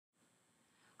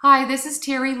Hi, this is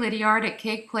Teri Lyddiard at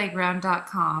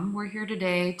CakePlayground.com. We're here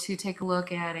today to take a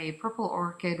look at a purple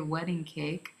orchid wedding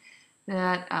cake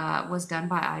that was done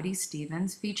by Aidee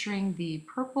Stephens featuring the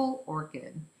purple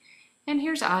orchid. And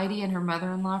here's Aidee and her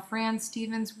mother-in-law Fran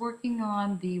Stephens working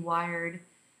on the wired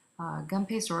gum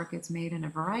paste orchids made in a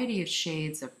variety of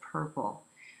shades of purple.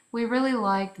 We really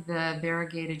liked the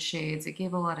variegated shades. It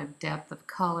gave a lot of depth of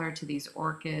color to these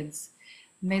orchids,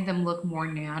 made them look more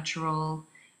natural.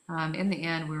 In the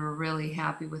end, we were really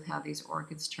happy with how these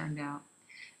orchids turned out.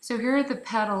 So here are the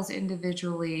petals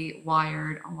individually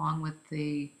wired along with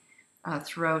the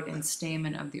throat and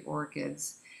stamen of the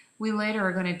orchids. We later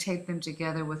are going to tape them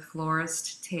together with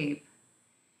florist tape.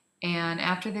 And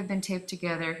after they've been taped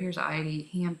together, here's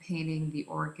Aidee hand painting the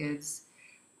orchids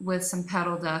with some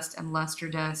petal dust and luster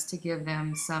dust to give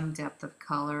them some depth of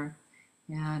color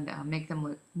and make them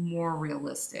look more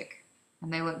realistic.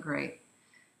 And they look great.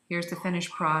 Here's the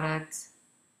finished product.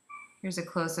 Here's a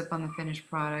close-up on the finished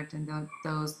product, and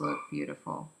those look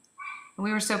beautiful. And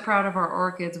we were so proud of our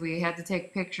orchids, we had to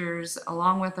take pictures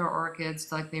along with our orchids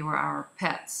like they were our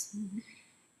pets.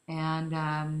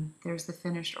 And there's the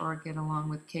finished orchid along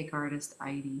with cake artist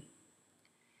Aidee.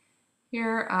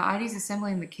 Here, Aidee's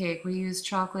assembling the cake. We use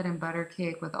chocolate and butter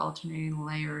cake with alternating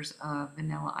layers of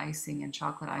vanilla icing and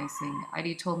chocolate icing.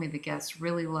 Aidee told me the guests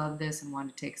really loved this and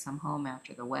wanted to take some home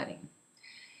after the wedding.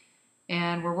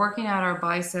 And we're working out our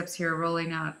biceps here,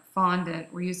 rolling out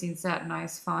fondant. We're using satin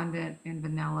ice fondant in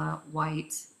vanilla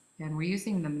white, and we're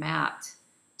using the matte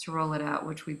to roll it out,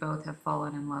 which we both have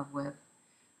fallen in love with.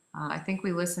 I think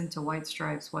we listened to White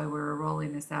Stripes while we were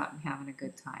rolling this out and having a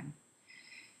good time.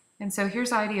 And so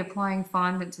here's Aidee applying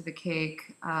fondant to the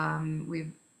cake.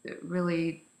 We've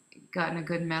really gotten a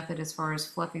good method as far as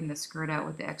fluffing the skirt out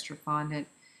with the extra fondant,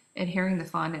 adhering the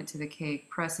fondant to the cake,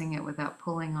 pressing it without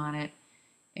pulling on it.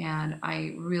 And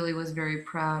I really was very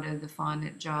proud of the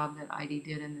fondant job that Aidee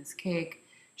did in this cake.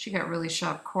 She got really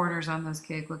sharp corners on those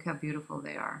cakes. Look how beautiful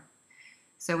they are.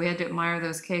 So we had to admire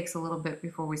those cakes a little bit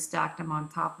before we stacked them on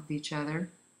top of each other.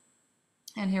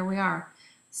 And here we are,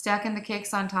 stacking the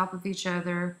cakes on top of each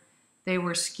other. They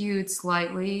were skewed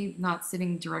slightly, not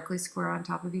sitting directly square on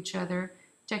top of each other.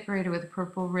 Decorated with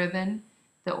purple ribbon,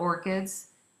 the orchids,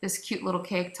 this cute little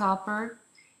cake topper,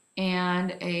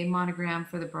 and a monogram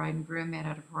for the bride and groom made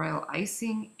out of royal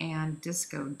icing and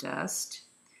disco dust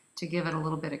to give it a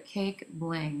little bit of cake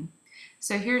bling.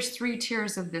 So here's 3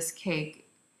 tiers of this cake,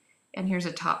 and here's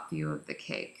a top view of the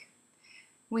cake.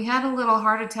 We had a little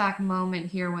heart attack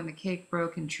moment here when the cake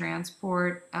broke in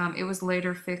transport. It was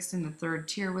later fixed in the 3rd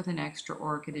tier with an extra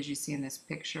orchid, as you see in this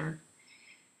picture.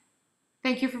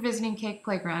 Thank you for visiting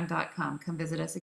CakePlayground.com. Come visit us again.